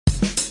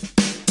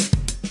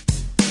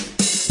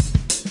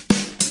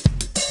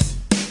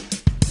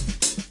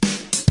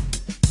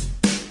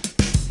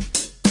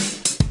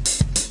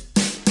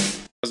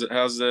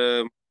How's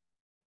the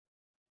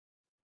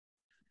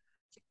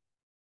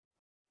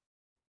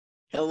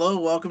Hello,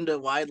 welcome to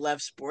Wide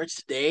Left Sports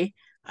today.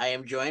 I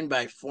am joined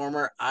by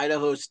former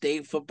Idaho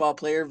State football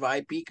player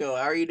Vi Peko.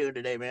 How are you doing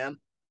today, man?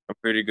 I'm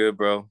pretty good,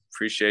 bro.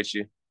 Appreciate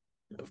you.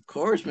 Of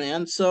course,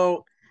 man.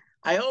 So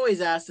I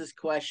always ask this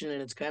question, and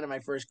it's kind of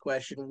my first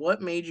question.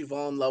 What made you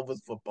fall in love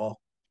with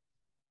football?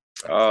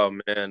 Oh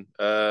man.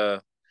 I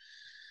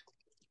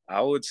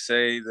would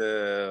say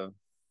the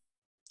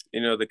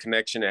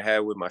connection I had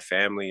with my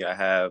family. I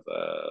have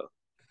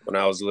when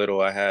I was little,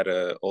 I had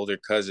a older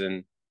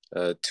cousin,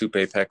 Tupe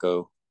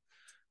Peko.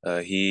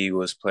 He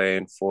was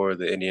playing for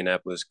the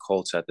Indianapolis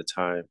Colts at the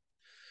time.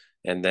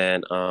 And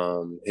then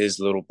his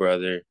little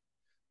brother,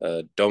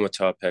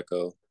 Domata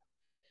Peko,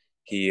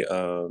 he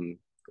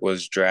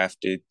was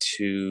drafted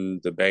to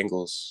the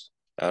Bengals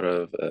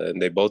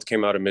and they both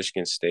came out of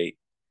Michigan State.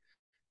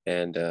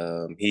 And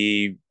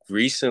he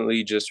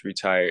recently just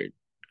retired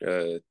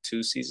 2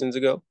 seasons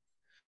ago.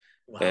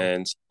 Wow,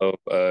 And so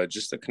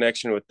just a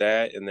connection with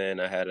that. And then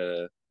I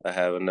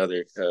have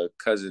another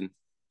cousin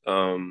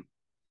um,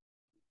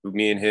 who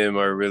me and him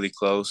are really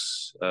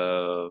close.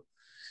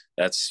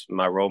 That's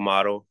my role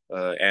model,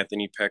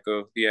 Anthony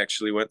Pecco. He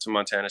actually went to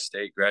Montana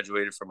State,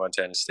 graduated from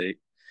Montana State.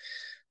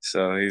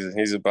 So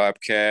he's a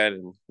Bobcat,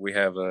 and we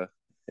have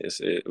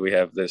this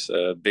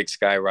Big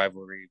Sky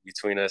rivalry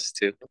between us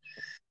too.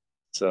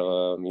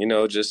 So,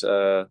 just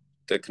the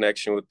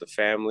connection with the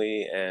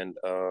family and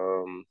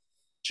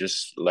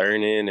just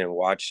learning and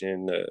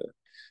watching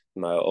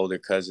my older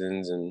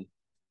cousins, and,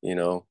 you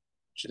know,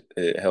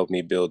 it helped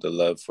me build a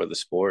love for the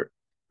sport.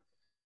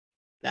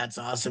 that's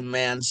awesome,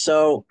 man.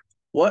 So,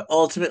 what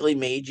ultimately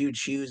made you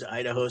choose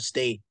Idaho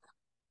State?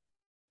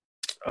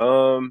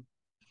 Um,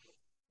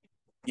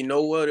 you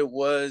know what it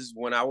was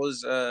when I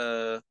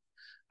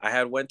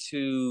had went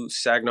to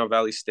Saginaw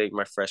Valley State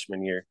my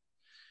freshman year,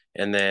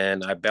 and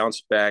then I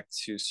bounced back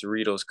to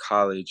Cerritos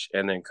College.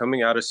 And then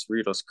coming out of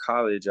Cerritos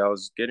College, I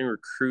was getting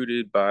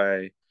recruited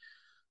by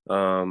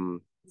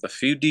um, a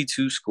few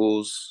D2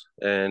 schools.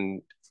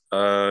 And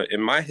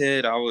in my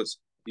head, I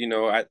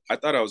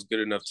thought I was good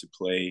enough to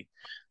play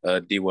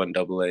D1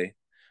 AA.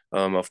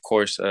 Of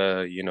course,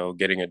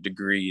 getting a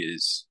degree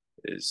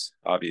is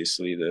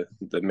obviously the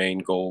main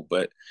goal.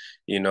 But,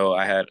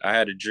 I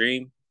had a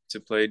dream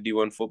to play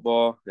D1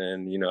 football,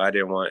 and, I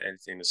didn't want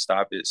anything to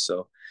stop it.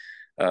 So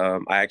I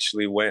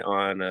actually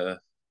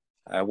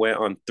I went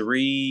on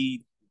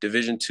three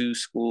Division II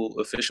school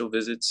official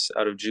visits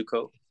out of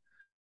JUCO.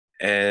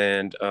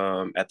 And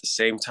at the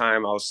same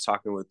time, I was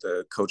talking with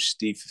Coach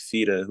Steve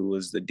Fifita, who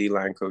was the D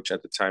line coach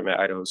at the time at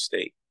Idaho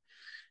State,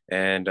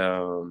 and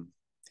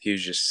he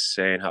was just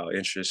saying how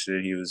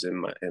interested he was in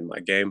my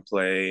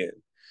gameplay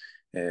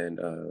and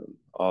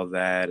all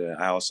that. And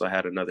I also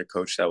had another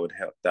coach that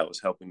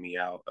was helping me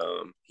out.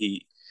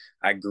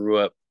 I grew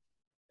up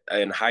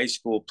in high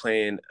school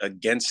playing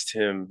against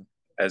him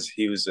as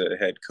he was a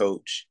head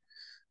coach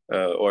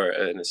or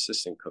an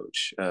assistant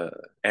coach,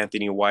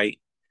 Anthony White,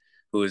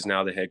 who is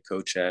now the head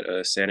coach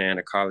at Santa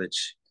Ana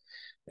College.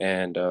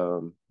 And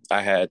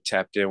I had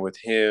tapped in with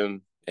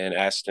him and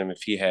asked him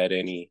if he had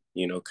any,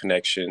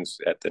 connections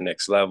at the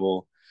next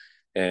level.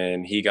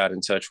 And he got in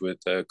touch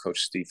with Coach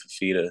Steve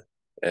Fafita.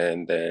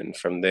 And then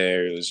from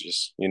there, it was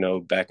just,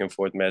 back and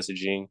forth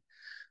messaging.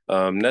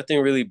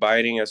 Nothing really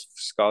biting as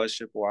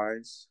scholarship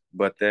wise.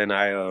 But then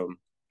I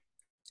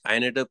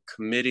ended up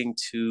I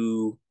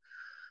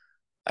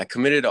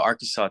committed to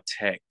Arkansas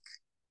Tech.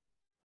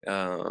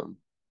 Um,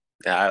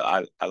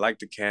 I liked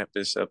the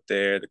campus up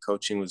there. The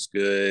coaching was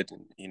good,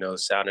 and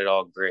sounded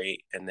all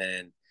great. And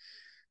then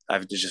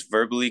I've just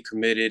verbally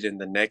committed. And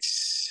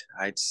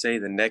I'd say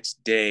the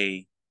next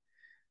day,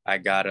 I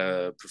got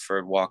a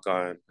preferred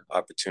walk-on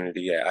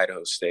opportunity at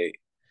Idaho State,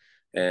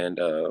 and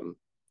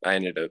I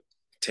ended up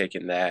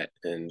taking that.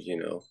 And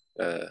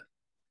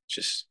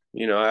just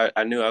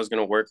I knew I was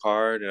going to work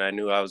hard, and I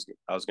knew I was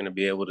going to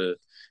be able to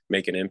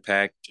make an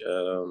impact.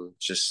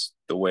 Just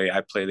the way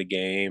I play the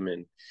game,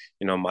 and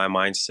my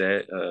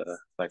mindset.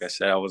 Like I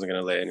said, I wasn't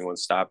going to let anyone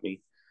stop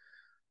me,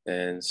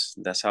 and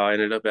that's how I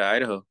ended up at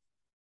Idaho.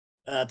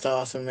 That's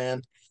awesome,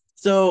 man.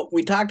 So,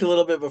 we talked a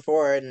little bit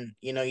before, and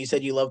you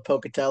said you love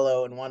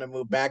Pocatello and want to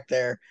move back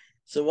there.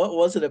 So, what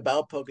was it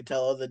about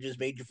Pocatello that just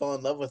made you fall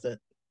in love with it?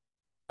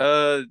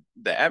 The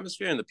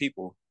atmosphere and the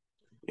people,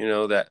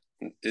 that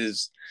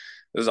is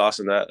it was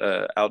awesome.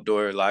 That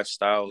outdoor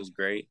lifestyle was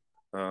great.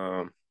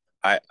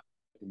 I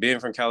being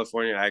from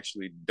California, I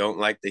actually don't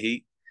like the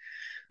heat.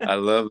 I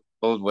love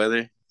cold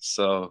weather,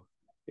 so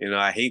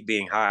I hate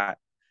being hot.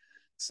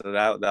 So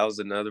that was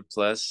another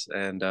plus.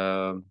 And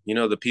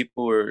the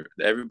people were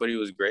everybody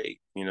was great.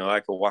 I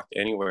could walk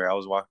anywhere. I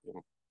was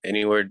walking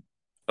anywhere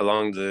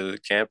along the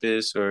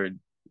campus or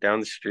down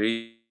the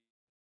street,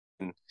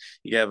 and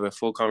you have a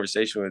full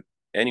conversation with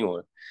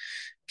anyone.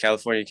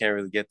 California can't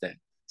really get that.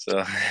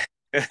 So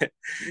got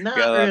Not a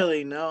lot of,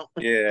 really, no.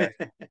 yeah,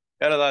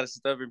 got a lot of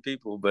stubborn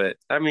people, but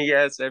I mean,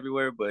 yeah, it's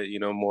everywhere, but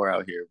more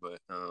out here. But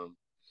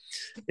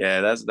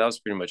yeah, that was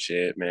pretty much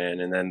it,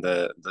 man. And then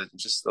the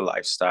just the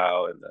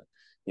lifestyle and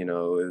It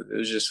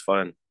was just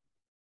fun.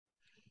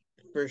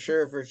 For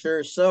sure, for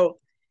sure. So,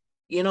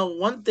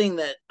 one thing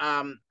that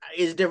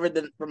is different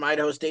than from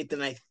Idaho State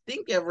than I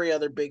think every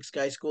other Big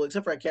Sky school,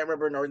 except for I can't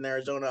remember Northern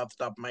Arizona off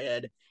the top of my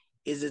head,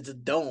 is it's a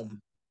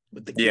dome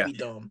with the Yeah. Kibby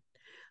Dome.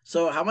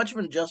 So, how much of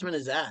an adjustment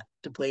is that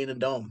to play in a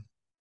dome?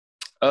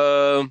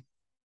 Um,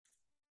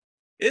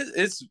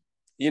 it's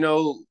you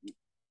know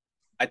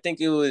I think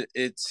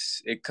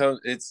it comes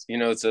it's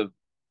it's a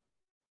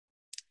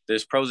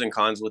there's pros and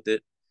cons with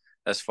it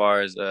as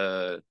far as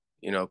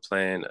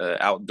playing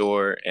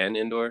outdoor and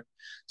indoor.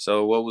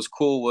 So what was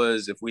cool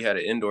was if we had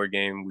an indoor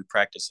game, we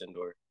practice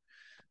indoor.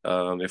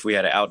 If we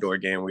had an outdoor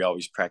game, we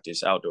always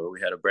practice outdoor.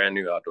 We had a brand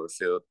new outdoor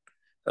field,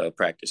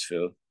 practice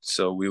field,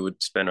 so we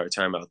would spend our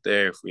time out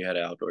there if we had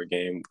an outdoor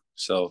game.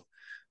 So,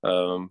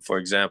 for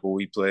example,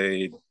 we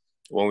played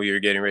when we were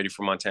getting ready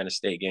for Montana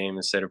State game.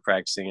 Instead of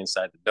practicing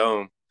inside the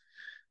dome,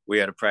 we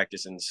had to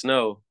practice in the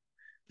snow.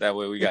 That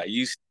way, we got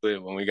used to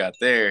it when we got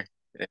there,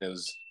 and it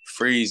was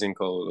freezing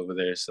cold over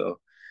there. So,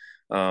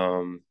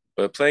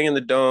 but playing in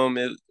the dome,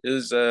 it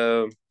was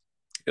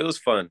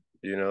fun.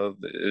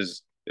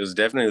 It was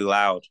definitely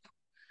loud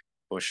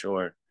for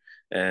sure.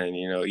 And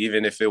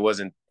even if there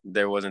wasn't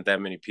that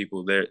many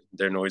people,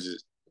 their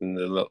noises and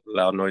the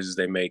loud noises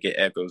they make, it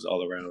echoes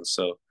all around.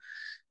 So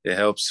it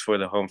helps for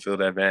the home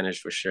field advantage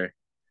for sure.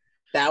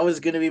 That was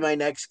going to be my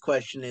next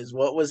question: is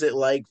what was it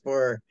like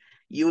for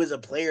you as a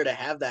player to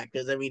have that?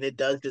 Because I mean, it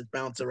does just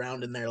bounce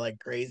around in there like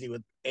crazy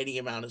with any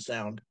amount of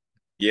sound.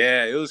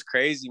 Yeah, it was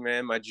crazy,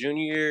 man. My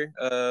junior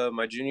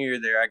year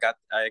there,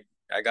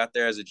 I got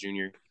there as a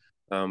junior.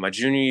 My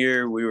junior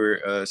year, we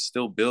were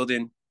still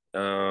building.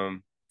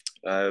 Um,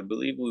 I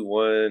believe we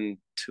won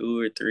 2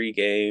 or 3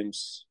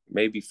 games,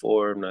 maybe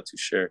four. I'm not too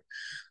sure.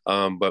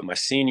 But my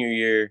senior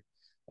year,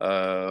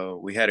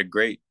 we had a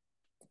great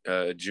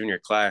junior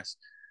class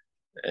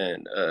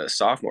and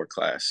sophomore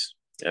class.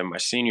 And my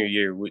senior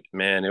year,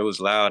 man, it was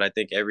loud. I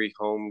think every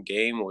home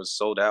game was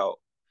sold out.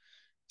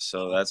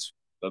 So Oh, that's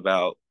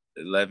about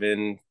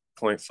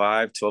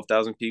 11.5,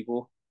 12,000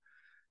 people.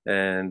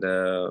 And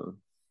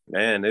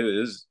man, it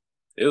was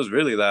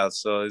really loud.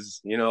 So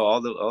it's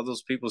all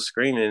those people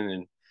screaming,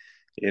 and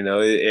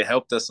it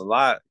helped us a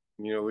lot.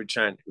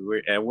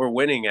 We're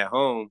winning at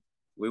home.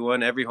 We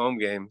won every home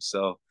game,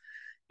 so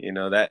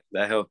that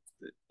helped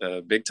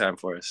big time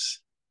for us.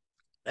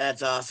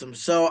 that's awesome.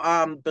 So,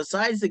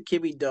 besides the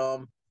Kibby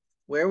Dome,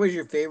 where was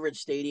your favorite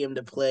stadium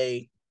to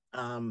play?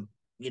 In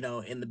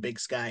the Big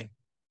Sky.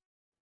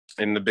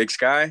 In the Big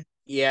Sky,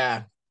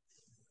 Yeah,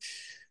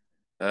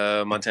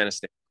 Montana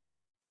State.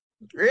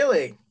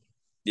 really.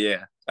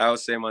 Yeah, I would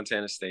say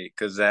Montana State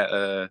because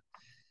that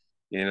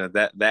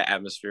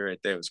atmosphere right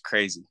there was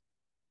crazy,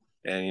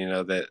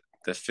 and that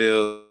the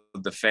field,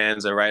 the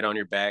fans are right on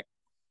your back,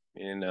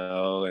 and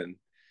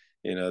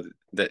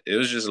that it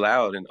was just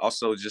loud, and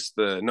also just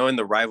the knowing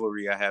the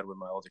rivalry I had with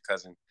my older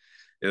cousin,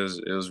 it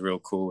was real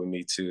cool with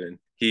me too, and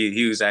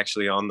he was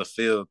actually on the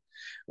field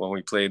when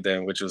we played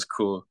them, which was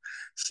cool.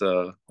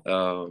 So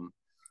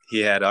he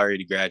had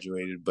already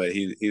graduated, but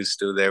he was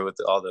still there with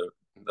all the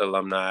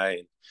alumni,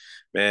 and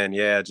man,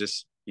 yeah,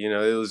 just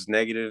it was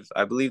negative.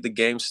 I believe the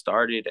game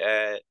started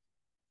at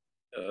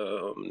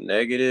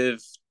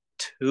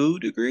 -2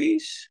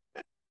 degrees,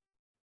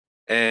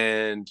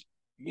 and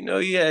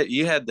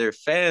you had their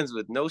fans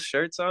with no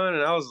shirts on,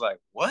 and I was like,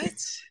 what?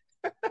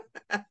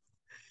 A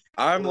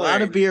I'm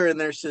lot of wearing beer in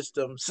their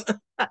systems.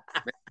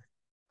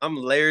 I'm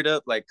layered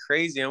up like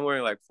crazy. I'm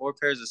wearing like 4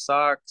 pairs of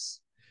socks.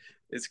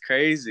 It's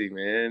crazy,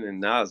 man.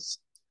 And I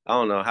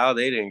don't know how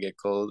they didn't get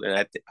cold.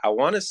 And I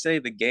want to say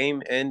the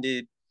game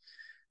ended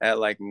at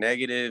like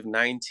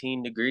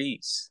 -19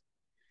 degrees.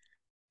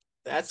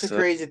 That's the So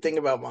crazy thing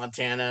about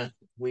Montana.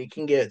 We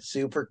can get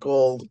super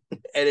cold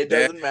and it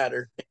yeah, doesn't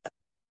matter.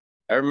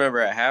 I remember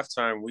at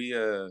halftime we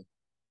didn't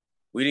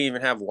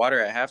even have water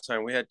at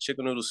halftime. We had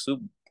chicken noodle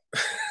soup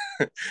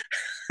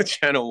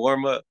trying to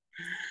warm up.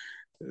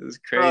 It was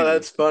Oh, crazy.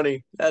 that's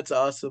funny. That's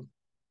awesome.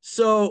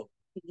 So,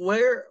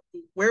 where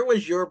where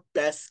was your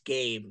best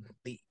game?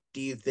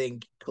 Do you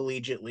think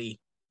collegiately?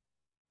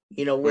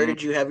 Where Mm,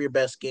 did you have your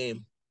best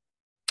game?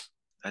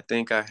 I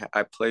think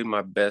I played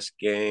my best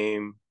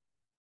game.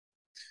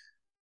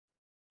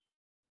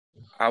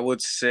 I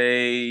would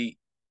say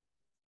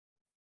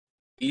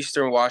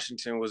Eastern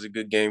Washington was a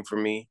good game for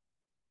me,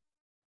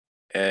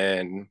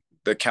 and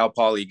the Cal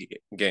Poly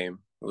game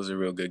was a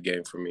real good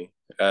game for me.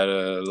 I had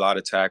a lot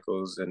of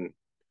tackles and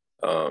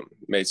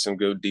made some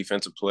good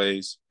defensive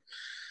plays.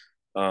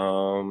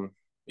 Um,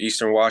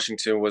 Eastern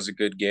Washington was a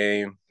good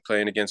game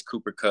playing against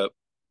Cooper Cup.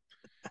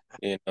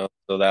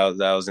 So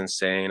that was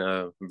insane.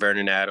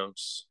 Vernon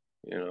Adams,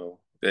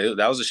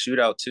 that was a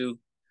shootout too.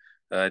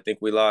 I think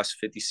we lost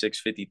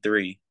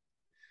 56-53,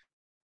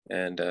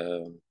 and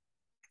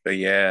but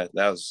yeah,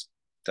 that was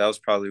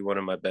probably one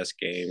of my best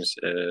games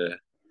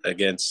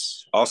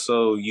against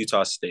also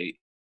Utah State.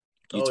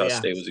 Oh Utah yeah,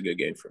 State was a good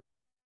game for me.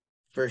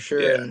 for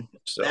sure. Yeah. And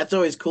So that's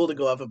always cool to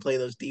go up and play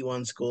those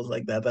D1 schools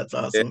like that. That's yeah,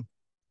 awesome.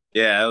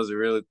 yeah, that was a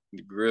real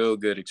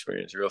good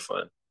experience, real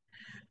fun.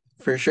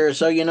 For sure.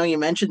 So, you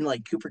mentioned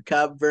like Cooper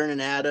Cup, Vernon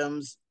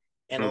Adams,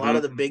 and a lot Hmm.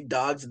 of the big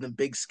dogs in the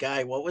Big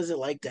Sky. What was it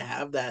like to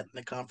have that in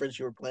the conference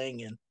you were playing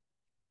in?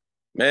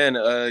 Man,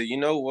 you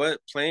know what?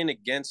 Playing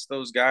against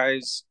those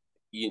guys,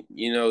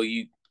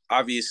 you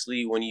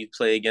obviously when you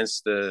play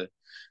against the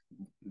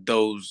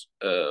those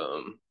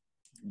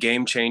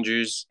game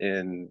changers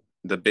in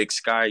the Big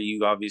Sky,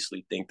 you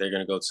obviously think they're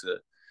gonna go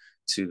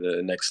to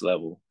the next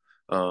level.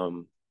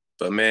 Um,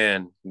 but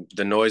man,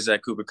 the noise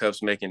that Cooper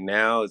Cup's making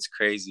now, it's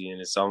crazy,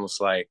 and it's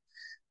almost like,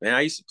 man,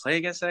 I used to play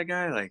against that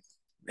guy, like,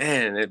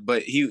 man.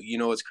 But he,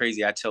 what's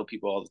crazy? I tell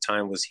people all the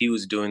time was he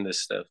was doing this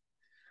stuff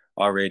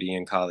already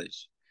in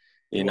college.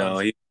 He You know,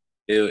 was.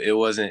 it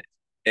wasn't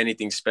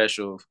anything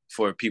special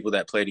for people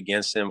that played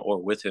against him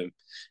or with him.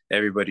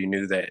 Everybody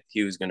knew that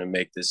he was going to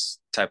make this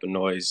type of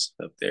noise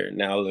up there.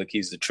 Now look,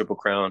 he's the Triple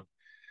Crown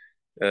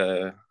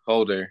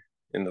holder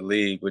in the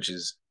league, which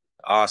is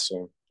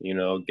awesome.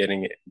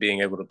 Getting it,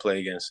 being able to play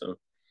against him.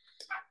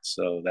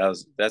 So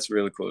that's a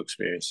really cool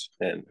experience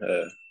and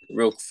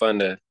real fun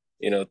to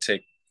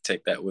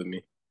take that with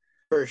me.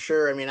 For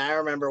sure. I mean, I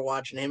remember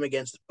watching him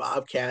against the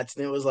Bobcats,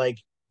 and it was like,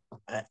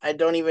 I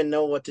don't even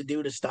know what to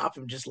do to stop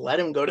him. Just let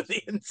him go to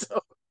the end zone.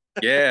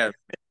 Yeah,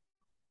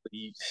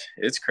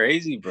 it's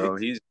crazy, bro.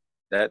 He's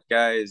that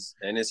guy is,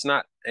 and it's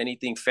not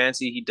anything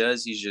fancy he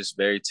does. He's just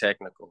very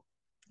technical.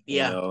 You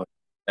Yeah, know,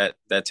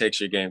 that takes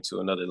your game to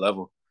another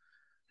level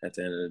at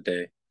the end of the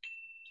day.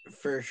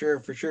 for sure,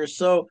 for sure.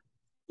 So,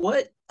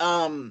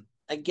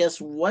 I guess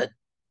what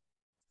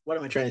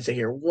am I trying to say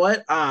here?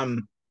 What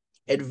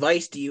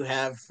advice do you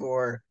have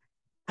for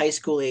high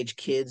school age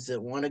kids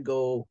that want to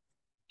go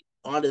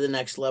on to the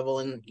next level?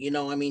 And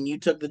I mean, you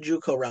took the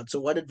JUCO route. So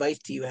what advice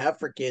do you have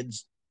for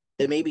kids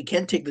that maybe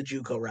can take the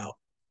JUCO route?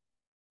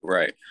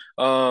 Right.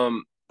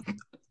 Um,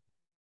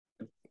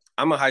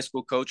 I'm a high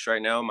school coach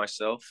right now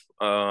myself.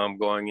 I'm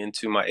going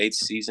into my eighth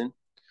season,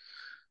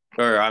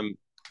 or I'm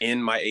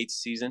in my eighth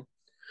season.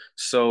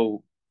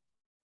 So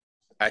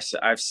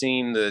I've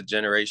seen the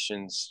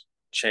generations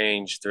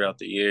change throughout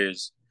the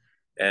years,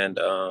 and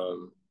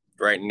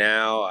right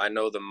now I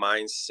know the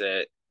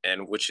mindset,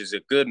 and which is a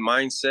good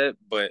mindset,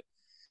 but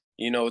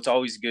it's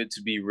always good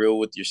to be real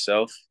with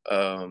yourself.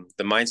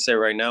 The mindset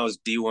right now is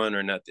D1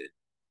 or nothing,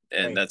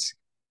 and Right,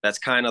 that's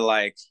kind of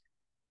like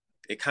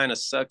it. Kind of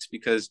sucks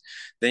because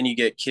then you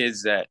get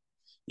kids that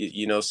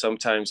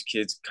sometimes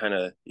kids kind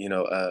of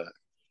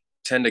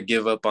tend to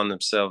give up on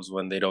themselves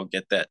when they don't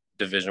get that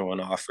Division 1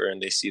 offer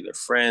and they see their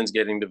friends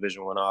getting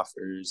Division 1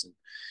 offers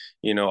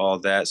and all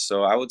that.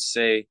 So I would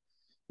say,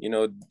 you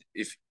know,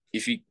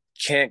 if you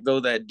can't go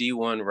that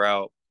D1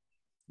 route,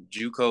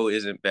 JUCO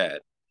isn't bad.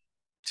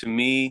 To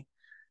me,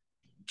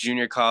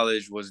 junior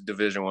college was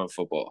Division 1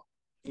 football.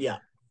 yeah,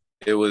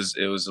 It was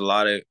a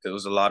lot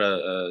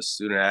of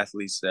student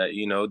athletes that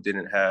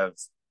didn't have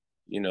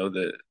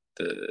the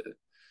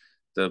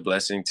the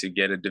blessing to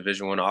get a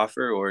Division 1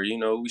 offer, or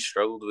we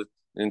struggled with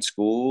in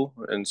school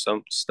and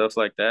some stuff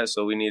like that,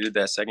 so we needed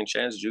that second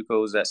chance.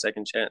 JUCO was that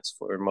second chance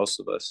for most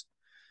of us.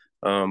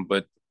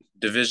 But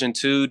Division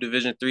 2,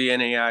 Division 3,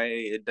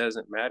 NAIA, it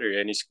doesn't matter.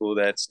 Any school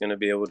that's going to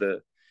be able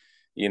to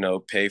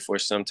pay for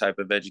some type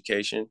of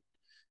education,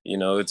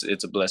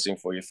 it's a blessing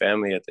for your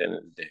family at the end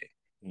of the day.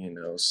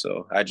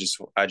 So I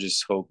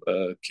just hope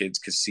kids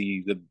could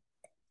see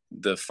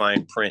the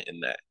fine print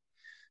in that.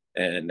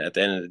 And at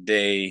the end of the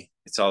day,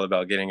 it's all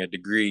about getting a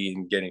degree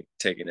and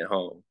taking it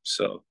home.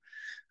 So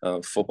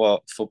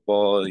football,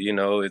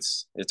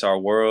 it's our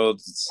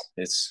world.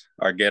 It's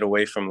our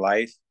getaway from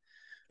life.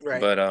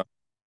 right. But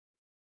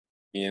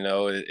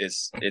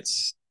it's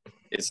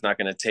not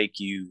going to take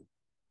you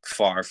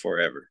far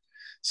forever.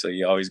 So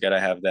you always got to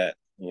have that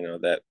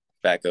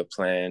backup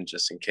plan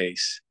just in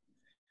case.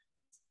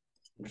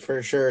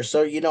 For sure.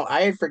 So,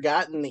 I had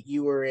forgotten that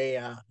you were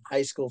a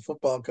high school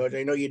football coach.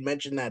 I know you'd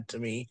mentioned that to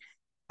me.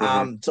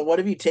 Mm-hmm. So what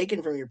have you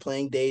taken from your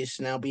playing days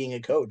to now being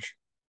a coach?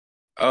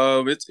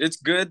 It's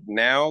good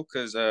now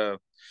because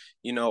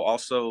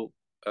also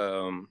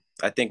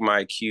I think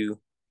my IQ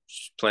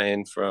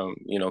playing from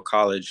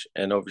college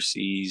and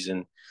overseas,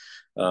 and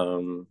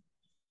um,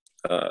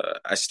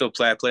 I still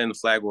play. I play in the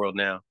flag world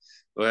now,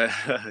 but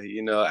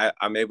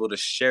I'm able to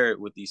share it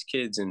with these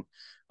kids, and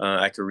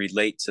I could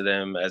relate to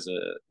them as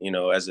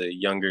a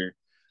younger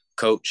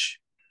coach,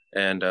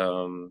 and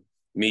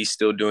me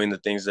still doing the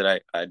things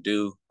that I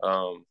do.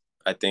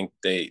 I think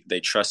they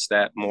trust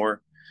that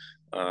more,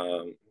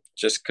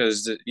 just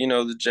because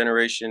the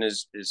generation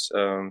is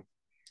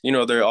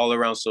they're all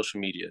around social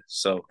media,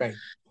 so Right.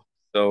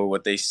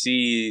 what they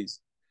see is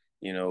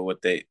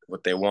what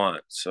they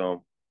want.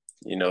 So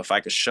if I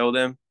could show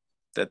them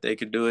that they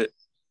could do it,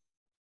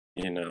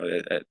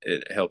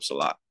 it helps a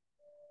lot.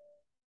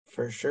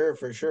 For sure,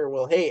 for sure.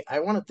 Well, hey, I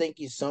want to thank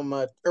you so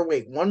much. Or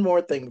wait, one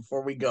more thing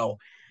before we go.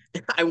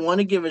 I want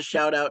to give a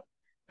shout out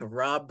to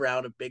Rob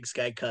Brown of Big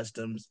Sky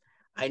Customs.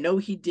 I know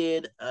he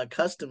did a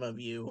custom of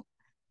you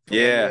for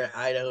when you were Yeah, at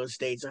Idaho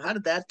State. So how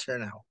did that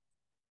turn out?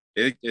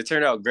 it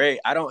turned out great.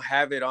 I don't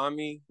have it on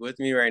me with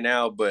me right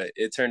now, but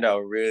it turned out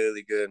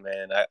really good,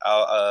 man.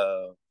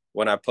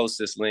 when I post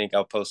this link,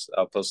 I'll post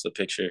a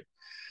picture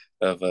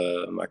of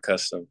my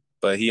custom.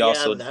 But he Yeah,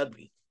 also, that'd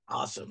be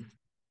awesome.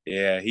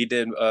 yeah, he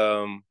did.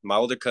 My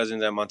older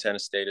cousin's at Montana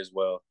State as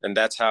well, and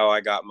that's how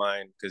I got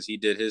mine because he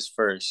did his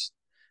first,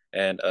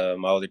 and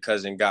my older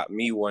cousin got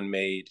me one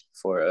made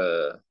for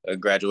a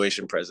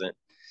graduation present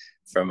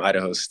from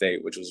Idaho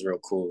State, which was real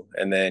cool.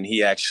 And then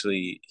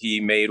he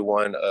made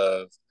one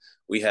of.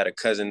 We had a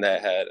cousin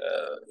that had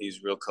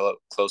he's real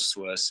close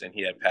to us, and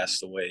he had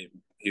passed away.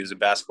 He was a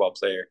basketball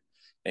player,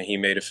 and he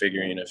made a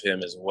figurine of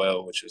him as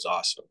well, which was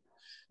awesome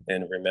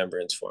in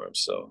remembrance for him.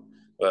 So,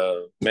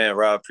 man,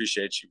 Rob,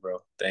 appreciate you, bro.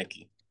 Thank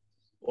you.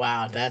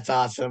 Wow, that's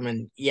awesome.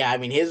 And yeah, I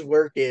mean, his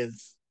work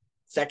is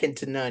second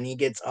to none. He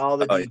gets all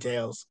the Oh, yeah,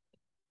 details.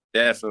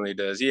 definitely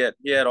does. He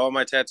had all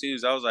my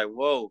tattoos. I was like,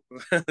 whoa,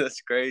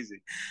 that's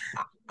crazy.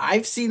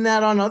 I've seen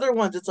that on other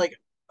ones. It's like,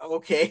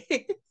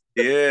 okay,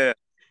 Yeah,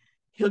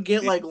 he'll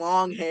get he, like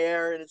long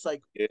hair, and it's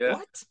like, yeah,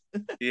 what?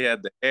 he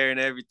had the hair and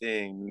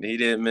everything. He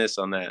didn't miss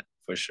on that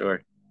for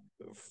sure.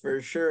 For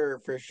sure,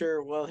 for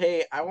sure. Well,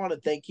 hey, I want to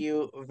thank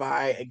you,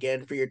 Vi,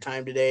 again for your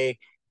time today.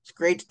 It's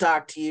great to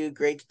talk to you.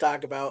 Great to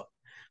talk about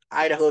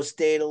Idaho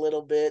State a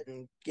little bit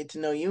and get to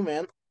know you,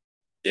 man.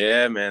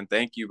 Yeah, man.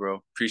 Thank you,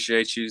 bro.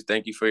 Appreciate you.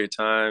 Thank you for your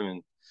time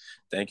and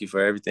thank you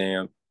for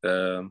everything.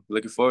 I'm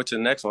looking forward to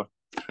the next one.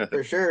 All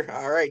For sure.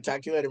 All right.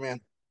 Talk to you later, man.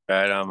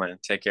 right, on, man.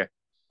 Take care.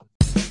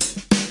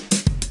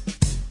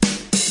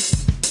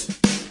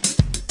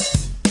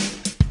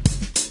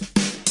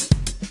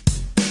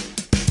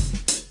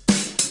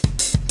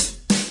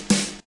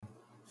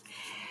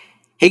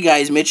 Hey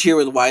guys, Mitch here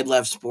with Wide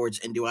Left Sports,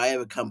 and do I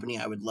have a company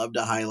I would love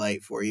to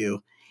highlight for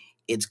you?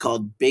 It's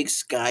called Big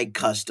Sky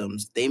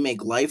Customs. They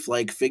make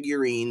lifelike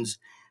figurines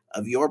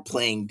of your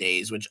playing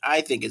days, which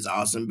I think is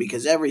awesome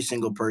because every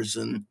single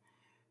person,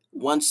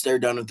 once they're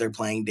done with their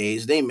playing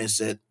days, they miss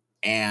it.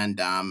 And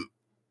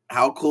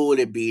how cool would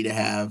it be to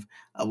have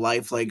a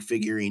lifelike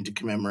figurine to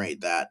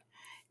commemorate that?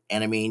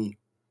 And I mean,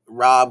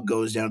 Rob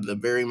goes down to the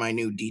very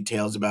minute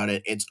details about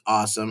it. It's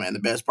awesome. And the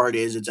best part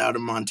is it's out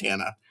of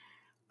Montana.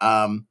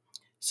 Um,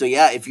 so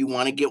yeah, if you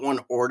want to get one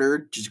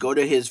ordered, just go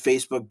to his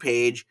Facebook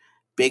page,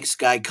 Big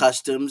Sky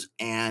Customs,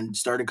 and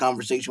start a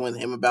conversation with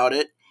him about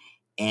it.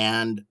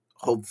 And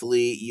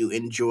hopefully you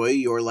enjoy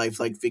your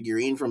lifelike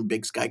figurine from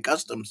Big Sky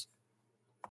Customs.